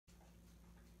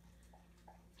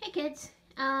Hey kids,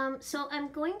 so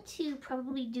I'm going to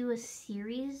probably do a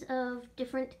series of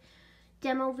different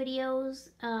demo videos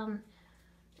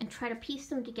and try to piece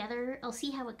them together. I'll see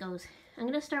how it goes. I'm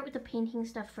going to start with the painting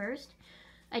stuff first.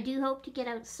 I do hope to get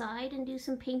outside and do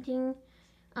some painting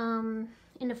in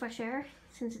the fresh air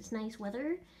since it's nice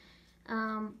weather,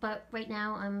 but right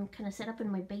now I'm kind of set up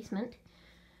in my basement,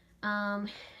 and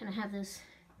I have this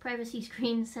privacy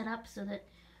screen set up so that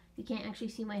you can't actually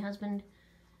see my husband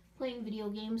playing video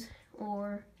games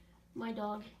or my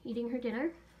dog eating her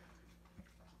dinner.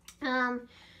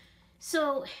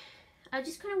 So I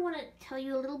just kind of want to tell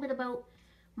you a little bit about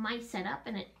my setup,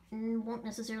 and it won't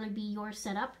necessarily be your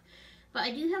setup, but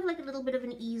I do have like a little bit of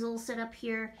an easel set up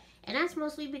here, and that's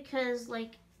mostly because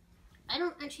like I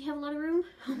don't actually have a lot of room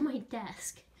on my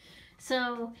desk.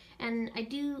 So, and I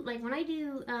do, like when I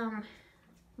do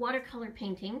watercolor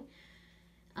painting,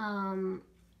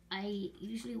 I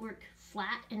usually work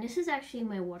flat, and this is actually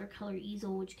my watercolor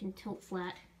easel, which can tilt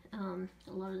flat. A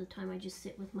lot of the time I just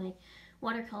sit with my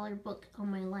watercolor book on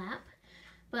my lap,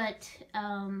 but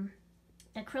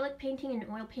acrylic painting and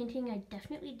oil painting, I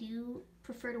definitely do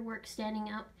prefer to work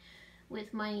standing up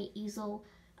with my easel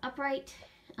upright.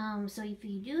 So if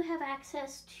you do have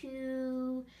access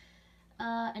to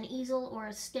an easel or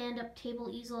a stand-up table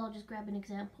easel, I'll just grab an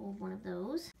example of one of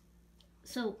those.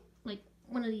 So like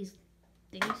one of these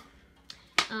things,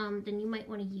 then you might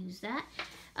want to use that.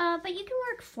 But you can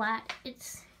work flat.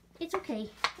 It's okay.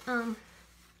 I'm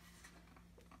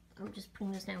just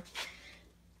putting this down.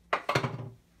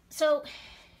 So,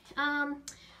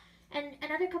 and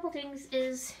another couple things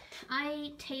is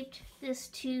I taped this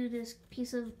to this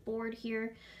piece of board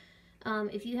here.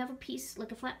 If you have a piece,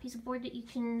 like a flat piece of board that you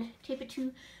can tape it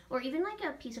to, or even like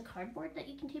a piece of cardboard that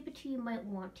you can tape it to, you might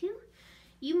want to.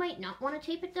 You might not want to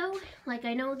tape it though. Like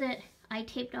I know that I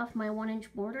taped off my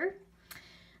 1-inch border.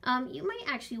 You might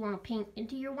actually want to paint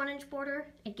into your 1-inch border.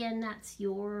 Again, that's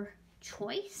your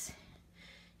choice.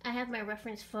 I have my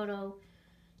reference photo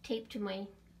taped to my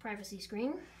privacy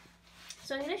screen.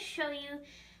 So I'm going to show you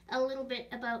a little bit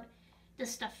about the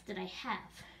stuff that I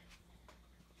have.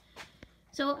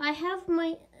 So I have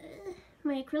my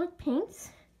acrylic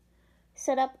paints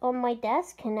set up on my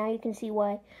desk, and now you can see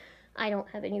why I don't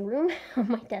have any room on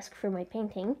my desk for my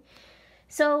painting.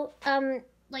 So,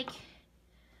 like,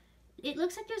 it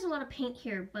looks like there's a lot of paint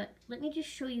here, but let me just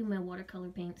show you my watercolor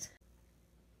paints.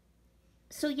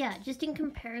 So yeah, just in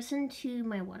comparison to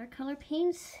my watercolor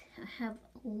paints, I have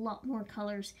a lot more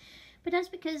colors, but that's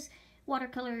because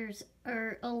watercolors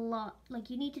are a lot, like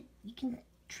you can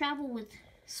travel with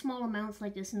small amounts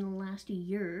like this in the last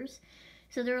years,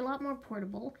 so they're a lot more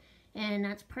portable. And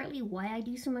that's partly why I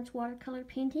do so much watercolor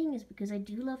painting, is because I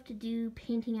do love to do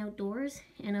painting outdoors,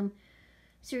 and I'm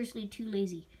seriously too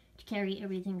lazy to carry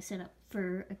everything set up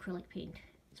for acrylic paint.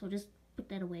 So I'll just put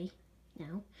that away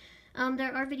now.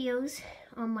 There are videos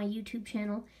on my YouTube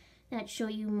channel that show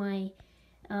you my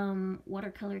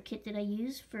watercolor kit that I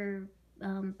use for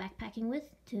backpacking with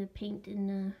to paint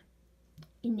in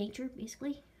nature,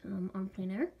 basically, on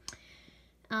plein air.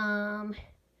 I'm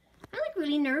like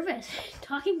really nervous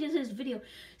talking to this video.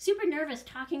 Super nervous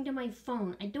talking to my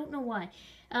phone. I don't know why.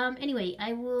 Anyway,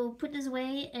 I will put this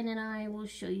away and then I will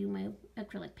show you my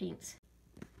acrylic paints.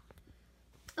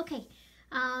 Okay,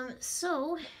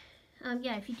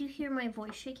 yeah, if you do hear my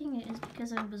voice shaking, it is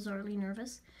because I'm bizarrely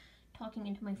nervous talking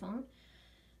into my phone.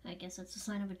 I guess that's a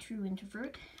sign of a true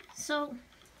introvert. So,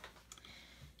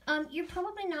 you're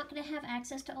probably not going to have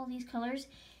access to all these colors.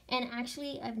 And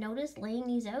actually, I've noticed laying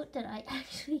these out that I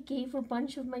actually gave a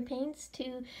bunch of my paints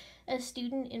to a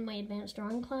student in my advanced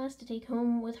drawing class to take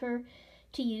home with her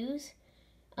to use.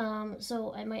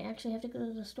 So I might actually have to go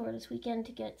to the store this weekend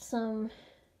to get some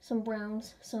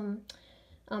browns, some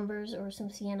umbers, or some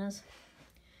siennas.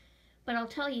 But I'll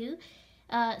tell you,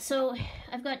 so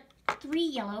I've got 3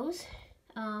 yellows,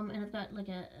 and I've got like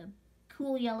a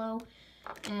cool yellow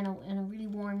and a really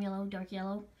warm yellow, dark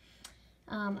yellow.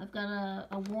 I've got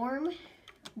a warm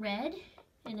red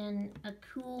and then a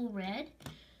cool red.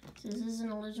 So this is an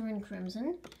alizarin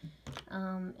crimson,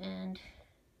 and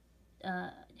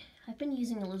I've been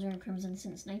using alizarin crimson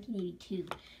since 1982.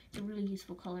 It's a really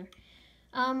useful color.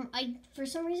 I, for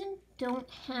some reason, don't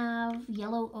have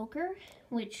yellow ochre,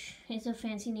 which is a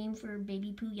fancy name for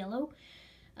baby poo yellow,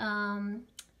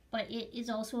 but it is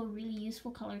also a really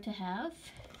useful color to have.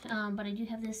 But I do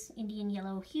have this Indian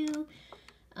yellow hue,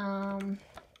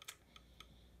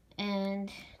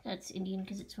 and that's Indian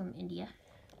because it's from India.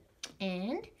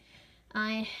 And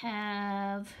I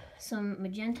have some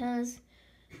magentas,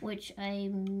 which I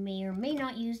may or may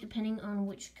not use depending on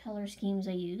which color schemes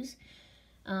I use.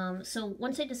 So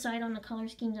once I decide on the color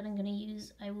scheme that I'm going to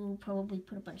use, I will probably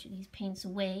put a bunch of these paints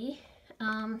away.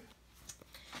 I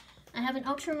have an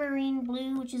ultramarine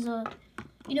blue, which is a,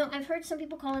 you know, I've heard some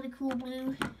people call it a cool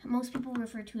blue. Most people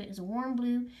refer to it as a warm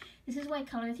blue. This is why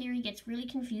color theory gets really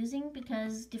confusing,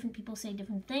 because different people say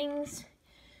different things.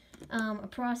 A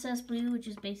processed blue, which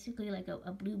is basically like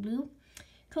a blue.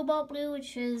 Cobalt blue,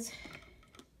 which is,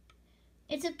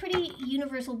 it's a pretty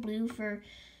universal blue for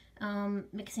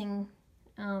mixing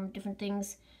different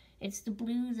things. It's the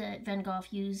blue that Van Gogh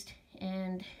used,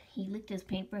 and he licked his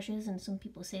paintbrushes, and some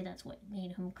people say that's what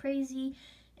made him crazy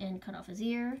and cut off his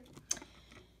ear.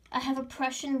 I have a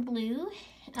Prussian blue.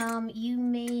 You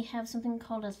may have something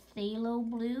called a phthalo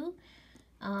blue.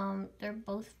 They're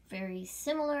both very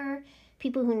similar.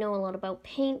 People who know a lot about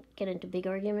paint get into big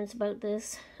arguments about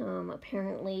this.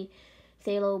 Apparently,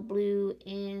 phthalo blue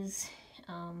is,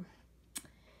 I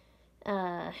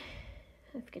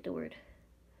forget the word.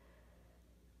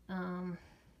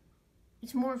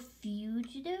 It's more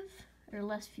fugitive or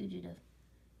less fugitive.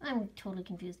 I'm totally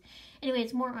confused. Anyway,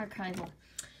 it's more archival.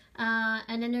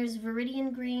 And then there's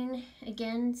Viridian green.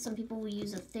 Again, some people will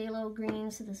use a phthalo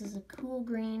green, so this is a cool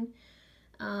green.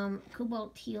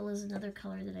 Cobalt teal is another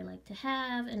color that I like to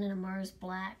have, and then a Mars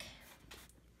black.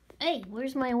 Hey,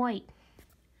 where's my white?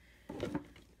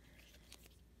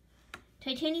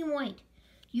 Titanium white.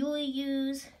 You will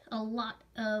use a lot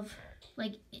of,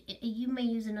 like, you may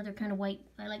use another kind of white.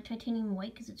 I like titanium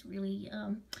white because it's really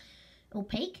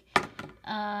opaque.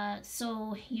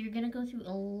 So you're gonna go through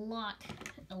a lot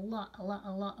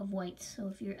of whites. So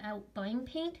if you're out buying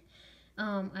paint,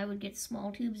 I would get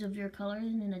small tubes of your colors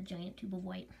and then a giant tube of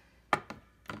white.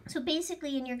 So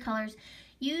basically in your colors,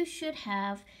 you should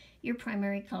have your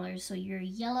primary colors. So your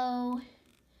yellow,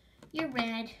 your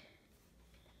red,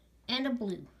 and a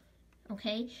blue.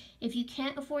 Okay, if you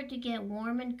can't afford to get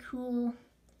warm and cool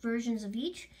versions of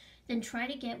each, then try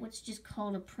to get what's just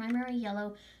called a primary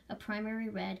yellow, a primary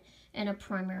red, and a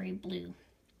primary blue.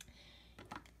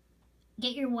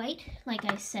 Get your white, like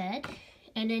I said,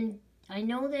 and then I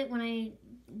know that when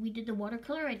we did the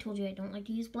watercolor, I told you I don't like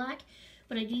to use black,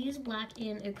 but I do use black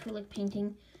in acrylic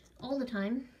painting all the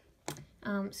time.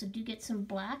 So do get some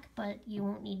black, but you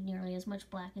won't need nearly as much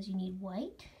black as you need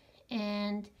white.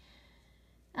 And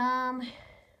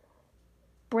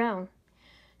brown.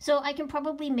 So I can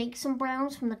probably make some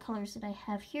browns from the colors that I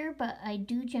have here, but I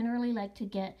do generally like to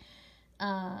get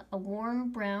a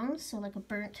warm brown, so like a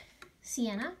burnt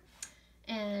sienna,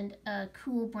 and a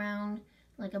cool brown,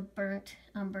 like a burnt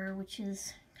umber, which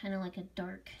is kind of like a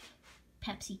dark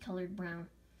Pepsi colored brown.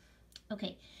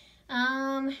 Okay,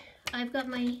 I've got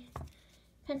my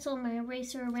pencil and my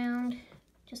eraser around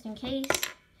just in case.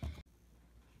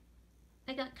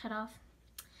 I got cut off.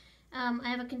 I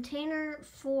have a container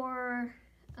for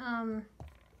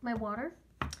my water,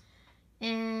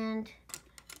 and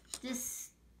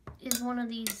this is one of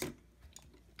these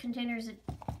containers that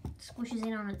squishes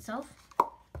in on itself,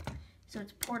 so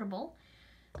it's portable,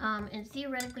 and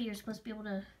theoretically you're supposed to be able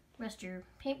to rest your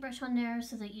paintbrush on there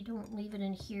so that you don't leave it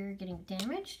in here getting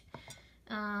damaged.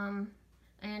 I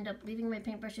end up leaving my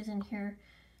paintbrushes in here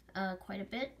quite a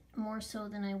bit, more so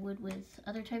than I would with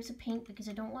other types of paint, because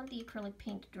I don't want the acrylic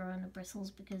paint to draw on the bristles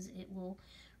because it will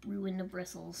ruin the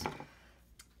bristles.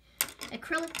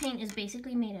 Acrylic paint is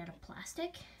basically made out of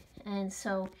plastic, and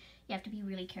so you have to be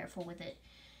really careful with it.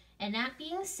 And that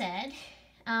being said,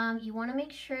 you want to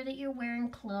make sure that you're wearing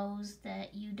clothes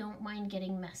that you don't mind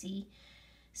getting messy.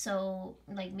 So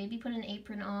like maybe put an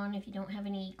apron on if you don't have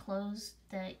any clothes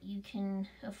that you can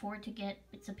afford to get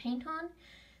bits of paint on,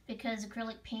 because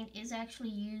acrylic paint is actually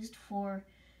used for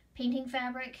painting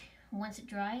fabric. Once it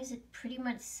dries, it pretty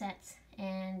much sets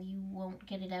and you won't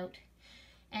get it out.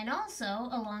 And also,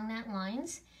 along that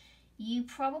lines, you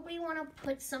probably want to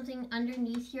put something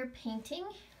underneath your painting.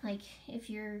 Like if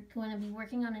you're going to be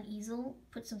working on an easel,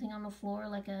 put something on the floor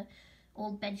like a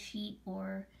old bed sheet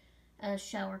or a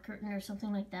shower curtain or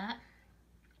something like that.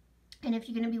 And if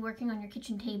you're going to be working on your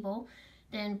kitchen table,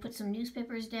 then put some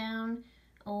newspapers down,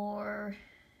 or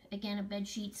again a bed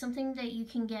sheet, something that you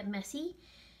can get messy,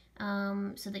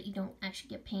 so that you don't actually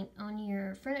get paint on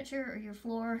your furniture or your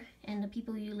floor, and the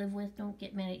people you live with don't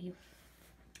get mad at you.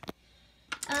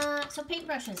 So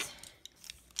paintbrushes.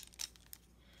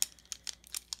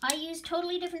 I use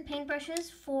totally different paintbrushes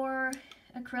for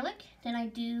acrylic than I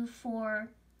do for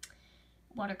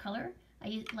watercolor.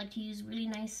 I like to use really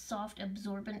nice, soft,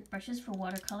 absorbent brushes for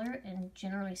watercolor, and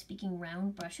generally speaking,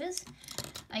 round brushes.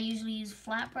 I usually use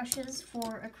flat brushes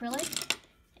for acrylic,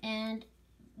 and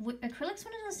acrylic's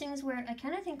one of those things where I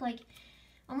kind of think like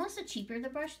almost the cheaper the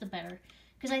brush, the better.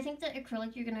 Because I think that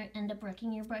acrylic, you're going to end up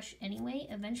wrecking your brush anyway,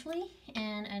 eventually.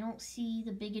 And I don't see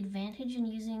the big advantage in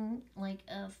using like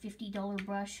a $50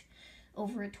 brush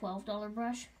over a $12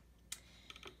 brush.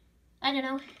 I don't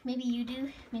know, maybe you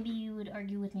do. Maybe you would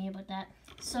argue with me about that.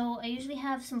 So I usually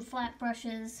have some flat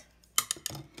brushes.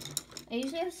 I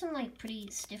usually have some like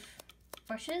pretty stiff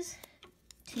brushes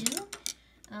too,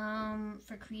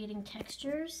 for creating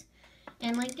textures.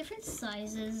 And like different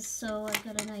sizes. So I've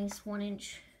got a nice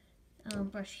 1-inch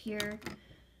brush here,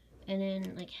 and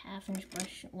then like 1/2-inch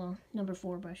brush, well, number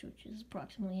 4 brush, which is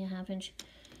approximately a 1/2 inch,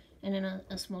 and then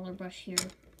a smaller brush here.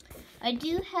 I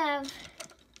do have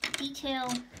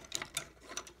detail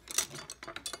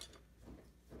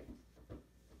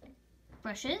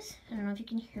brushes. I don't know if you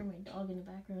can hear my dog in the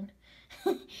background.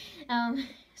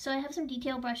 So I have some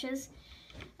detail brushes.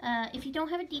 If you don't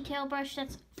have a detail brush,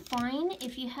 that's fine.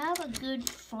 If you have a good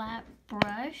flat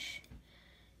brush,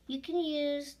 you can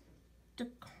use the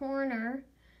corner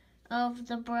of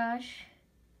the brush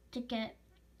to get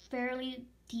fairly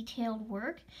detailed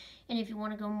work. And if you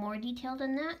want to go more detailed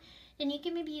than that, then you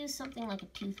can maybe use something like a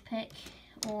toothpick,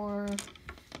 or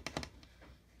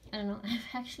I don't know,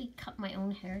 I've actually cut my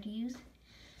own hair to use.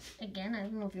 Again, I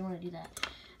don't know if you want to do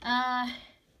that.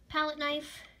 Palette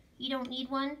knife, you don't need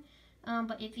one,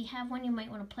 but if you have one, you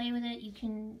might want to play with it. You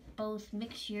can both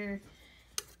mix your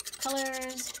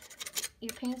colors,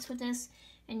 your paints with this,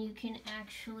 and you can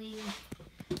actually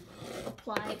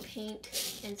apply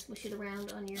paint and swish it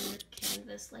around on your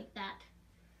canvas like that.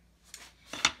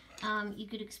 You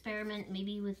could experiment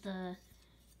maybe with a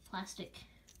plastic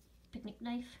picnic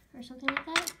knife or something like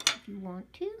that if you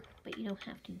want to, but you don't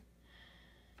have to.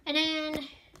 And then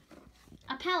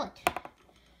a palette.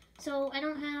 So I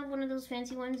don't have one of those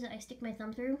fancy ones that I stick my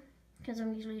thumb through, because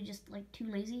I'm usually just like too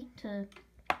lazy to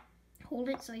hold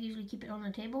it, so I usually keep it on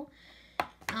the table.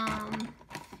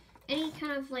 Any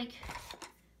kind of like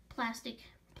plastic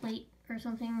plate or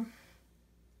something,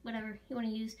 whatever you want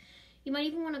to use. You might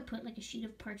even want to put like a sheet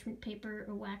of parchment paper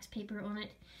or wax paper on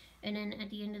it, and then at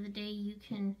the end of the day you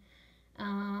can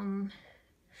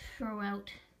throw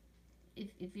out,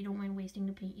 if you don't mind wasting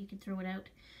the paint, you can throw it out.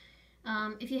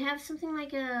 If you have something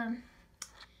like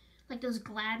those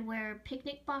Gladware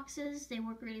picnic boxes, they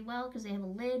work really well because they have a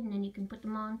lid, and then you can put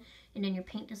them on, and then your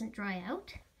paint doesn't dry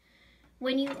out.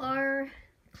 When you are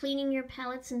cleaning your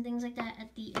palettes and things like that,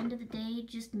 at the end of the day,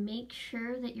 just make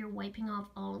sure that you're wiping off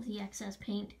all of the excess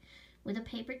paint with a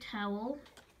paper towel,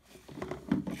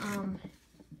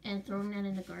 and throwing that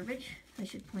in the garbage. I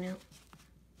should point out,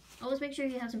 always make sure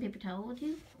you have some paper towel with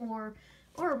you, or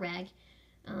a rag.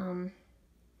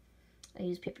 I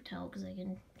use paper towel because I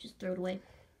can just throw it away,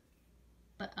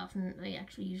 but often I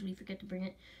actually usually forget to bring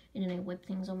it, and then I wipe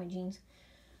things on my jeans.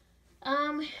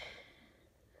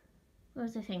 What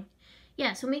was the thing?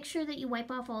 Yeah, so make sure that you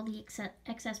wipe off all the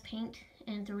excess paint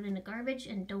and throw it in the garbage,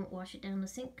 and don't wash it down the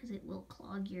sink because it will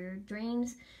clog your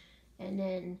drains, and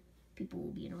then people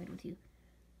will be annoyed with you.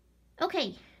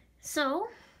 Okay, so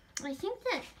I think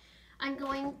that I'm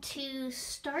going to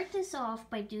start this off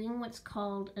by doing what's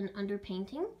called an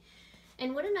underpainting.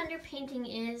 And what an underpainting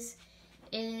is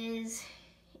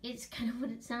it's kind of what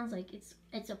it sounds like.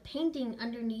 It's a painting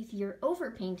underneath your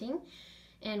overpainting.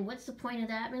 And what's the point of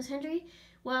that, Ms. Hendry?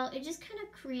 Well, it just kind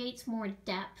of creates more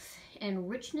depth and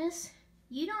richness.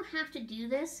 You don't have to do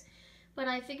this, but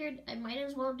I figured I might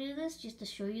as well do this just to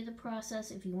show you the process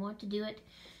if you want to do it.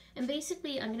 And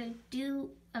basically, I'm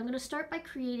gonna start by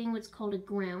creating what's called a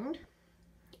ground.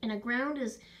 And a ground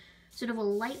is sort of a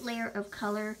light layer of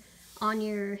color on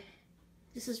your,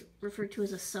 this is referred to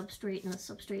as a substrate, and a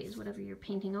substrate is whatever you're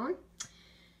painting on.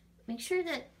 Make sure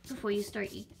that before you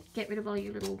start, you get rid of all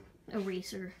your little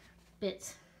eraser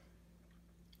bits.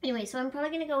 Anyway, so I'm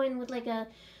probably gonna go in with like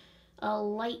a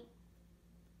light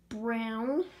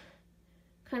brown,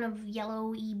 kind of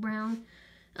yellowy brown.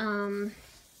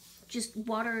 Just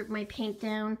water my paint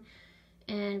down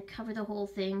and cover the whole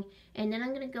thing, and then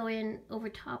I'm gonna go in over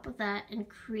top of that and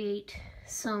create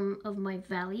some of my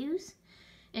values.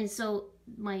 And so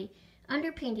my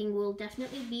underpainting will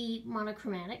definitely be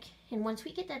monochromatic, and once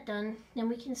we get that done, then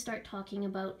we can start talking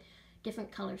about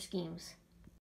different color schemes.